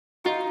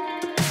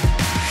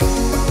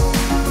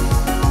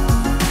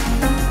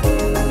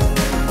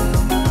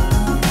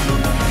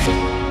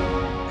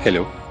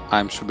Hello,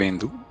 I'm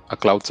Shubhendu, a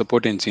cloud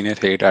support engineer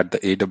here at the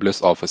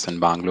AWS office in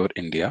Bangalore,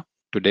 India.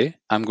 Today,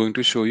 I'm going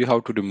to show you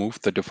how to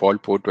remove the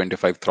default port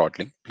 25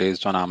 throttling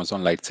placed on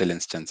Amazon Lightsail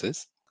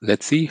instances.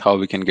 Let's see how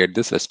we can get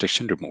this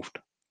restriction removed.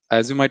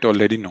 As you might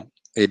already know,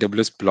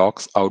 AWS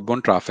blocks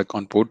outbound traffic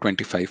on port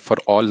 25 for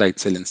all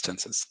Lightsail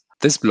instances.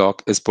 This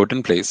block is put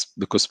in place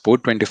because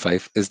port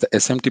 25 is the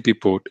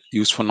SMTP port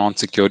used for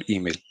non-secure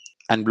email,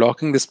 and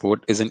blocking this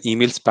port is an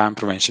email spam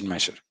prevention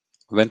measure.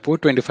 When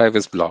port 25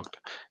 is blocked,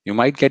 you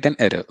might get an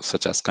error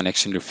such as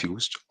connection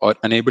refused or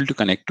unable to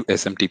connect to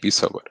SMTP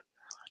server.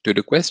 To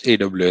request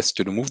AWS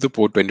to remove the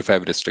port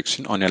 25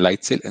 restriction on your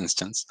Lightsail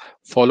instance,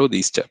 follow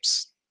these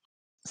steps.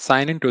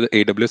 Sign into the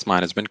AWS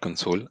Management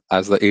Console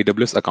as the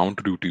AWS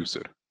account root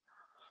user.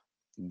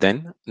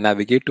 Then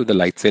navigate to the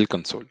Lightsail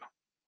console.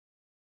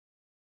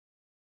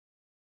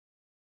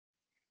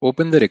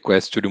 Open the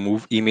request to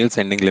remove email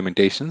sending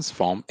limitations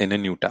form in a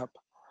new tab.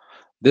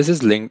 This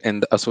is linked in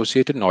the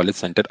Associated Knowledge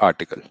Center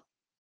article.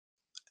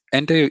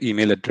 Enter your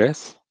email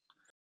address.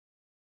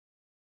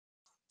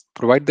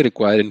 Provide the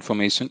required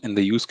information in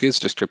the use case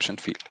description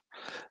field.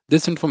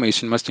 This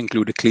information must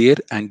include a clear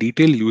and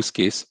detailed use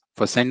case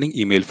for sending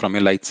email from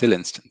your Lightsail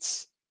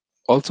instance.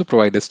 Also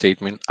provide a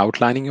statement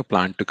outlining your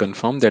plan to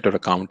confirm that your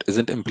account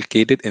isn't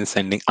implicated in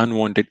sending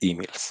unwanted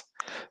emails.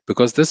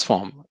 Because this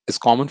form is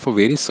common for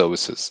various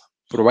services,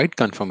 provide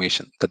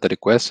confirmation that the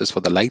request is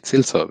for the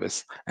Lightsail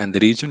service and the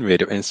region where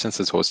your instance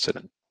is hosted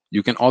in.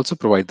 You can also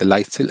provide the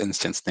Lightsail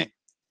instance name.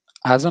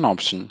 As an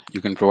option, you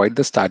can provide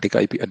the static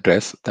IP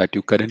address that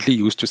you currently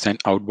use to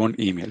send outbound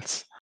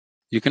emails.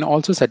 You can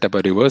also set up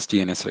a reverse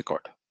DNS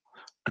record.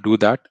 To do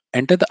that,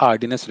 enter the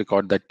RDNS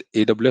record that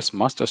AWS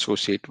must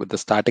associate with the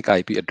static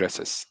IP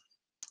addresses.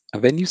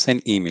 When you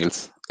send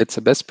emails, it's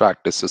a best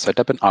practice to set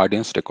up an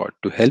RDNS record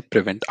to help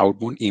prevent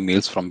outbound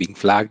emails from being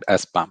flagged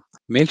as spam.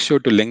 Make sure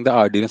to link the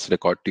RDNS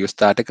record to your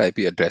static IP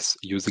address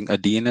using a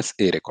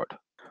DNS-A record.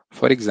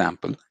 For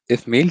example,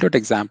 if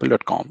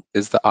mail.example.com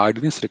is the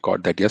RDNS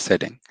record that you're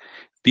setting,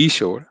 be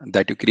sure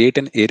that you create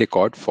an A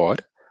record for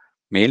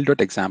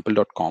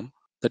mail.example.com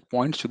that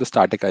points to the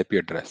static IP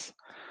address.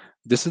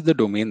 This is the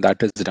domain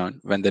that is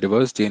run when the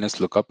reverse DNS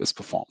lookup is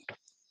performed.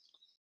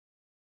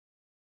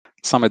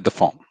 Submit the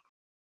form.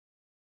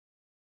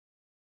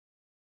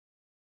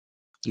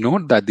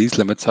 Note that these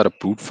limits are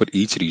approved for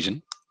each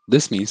region.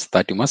 This means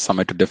that you must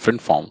submit a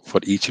different form for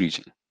each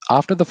region.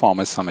 After the form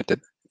is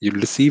submitted, you'll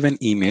receive an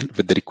email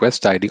with the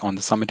request ID on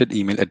the submitted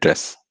email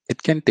address.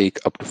 It can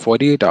take up to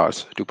 48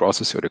 hours to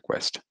process your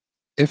request.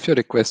 If your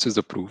request is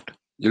approved,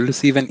 you'll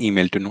receive an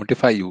email to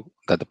notify you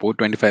that the port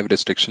 25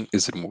 restriction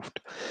is removed.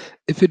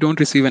 If you don't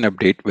receive an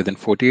update within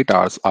 48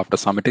 hours after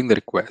submitting the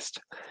request,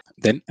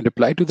 then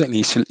reply to the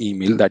initial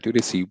email that you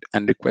received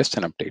and request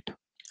an update.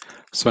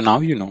 So now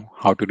you know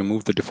how to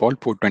remove the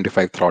default port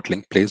 25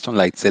 throttling placed on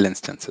Lightsail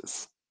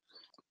instances.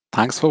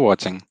 Thanks for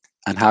watching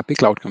and happy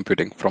cloud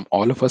computing from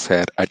all of us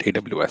here at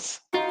AWS.